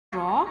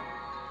draw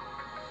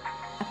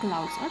a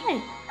clouds.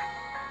 Alright,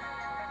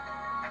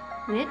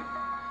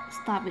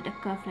 start with a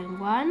curve line.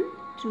 1,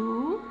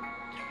 2,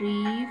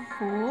 3,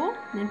 4.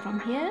 Then from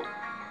here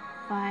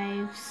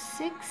 5,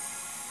 6,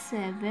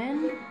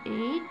 7,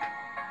 8.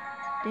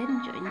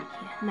 Then join it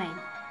here 9.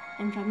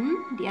 And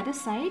from the other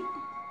side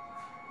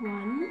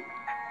 1,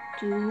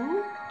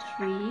 2,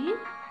 3,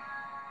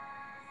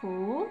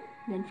 4.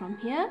 Then from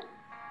here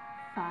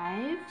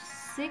 5,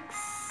 6,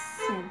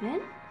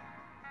 7,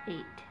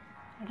 8.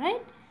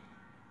 Alright,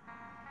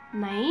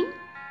 9,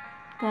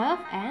 curve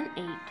and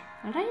 8.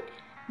 Alright,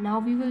 now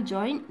we will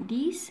join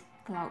these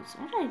clouds.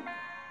 Alright,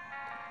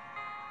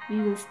 we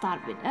will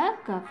start with a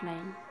curve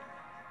line.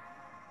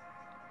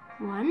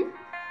 1,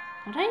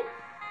 alright,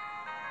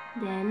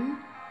 then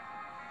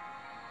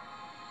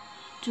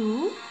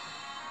 2,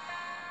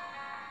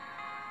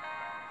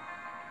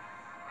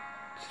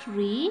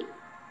 3,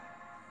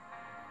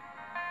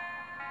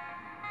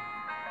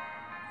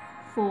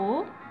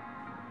 4,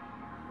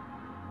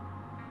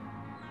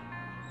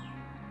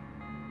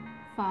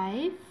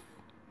 5,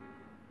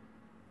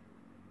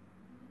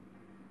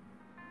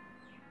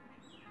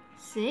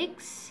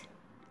 6,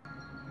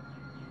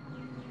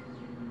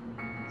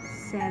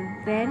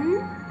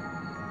 7,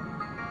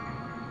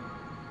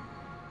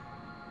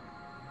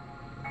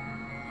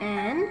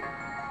 and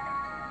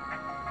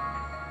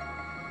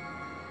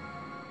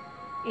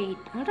 8.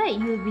 Alright,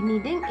 you will be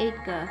needing 8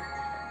 curves.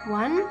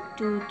 1,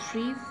 2,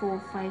 3,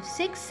 4, 5,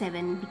 6,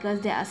 7, because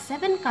there are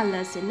 7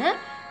 colors in a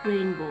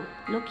rainbow.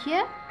 Look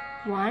here,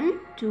 1,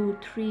 2,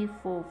 3,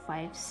 4,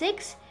 5,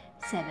 6,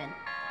 7.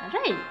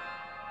 Alright.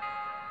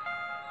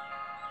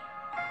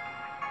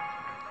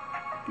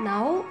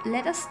 Now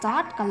let us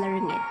start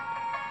coloring it.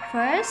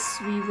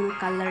 First, we will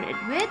color it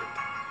with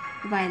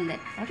violet.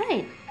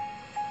 Alright.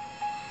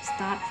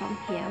 Start from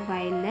here,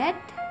 violet.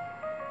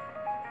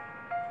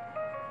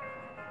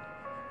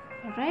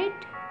 Alright.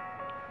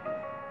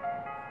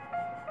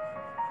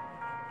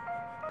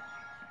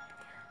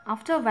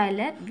 After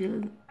violet,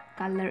 we'll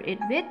color it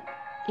with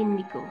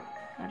indigo.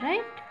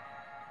 Alright.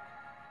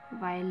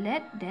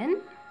 Violet,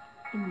 then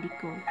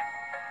indigo.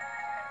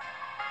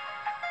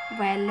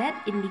 Violet,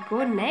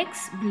 indigo,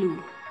 next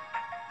blue.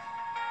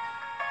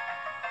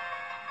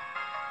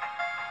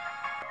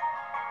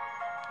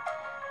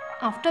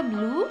 After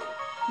blue,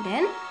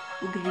 then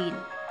green.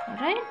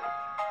 Alright.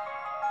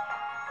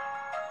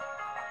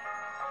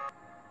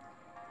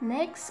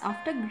 Next,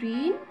 after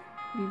green,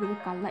 we will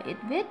color it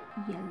with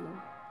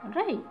yellow.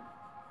 Alright,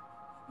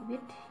 with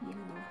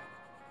yellow.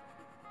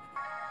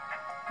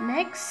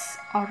 Next,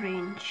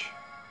 orange.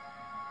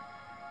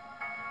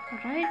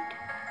 Alright,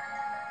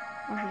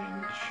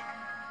 orange.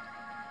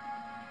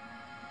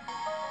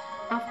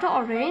 After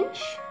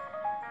orange,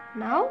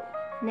 now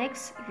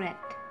next red.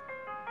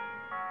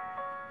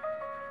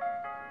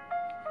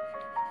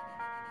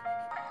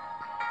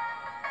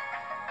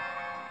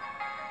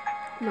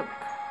 Look,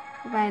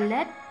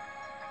 violet,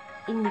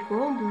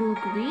 indigo, blue,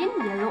 green,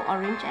 yellow,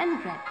 orange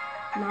and red.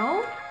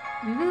 Now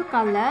we will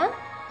color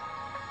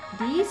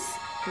these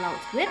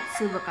clouds with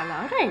silver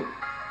color. Right?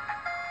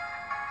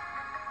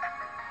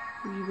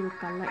 We will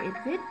color it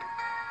with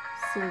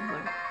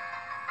silver.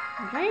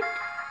 Alright.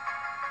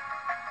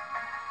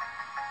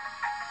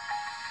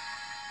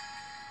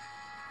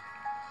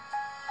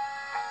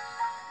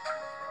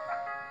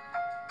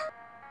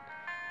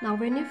 Now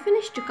when you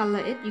finish to color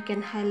it, you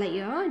can highlight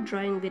your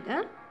drawing with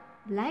a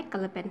black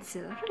color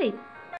pencil. Right?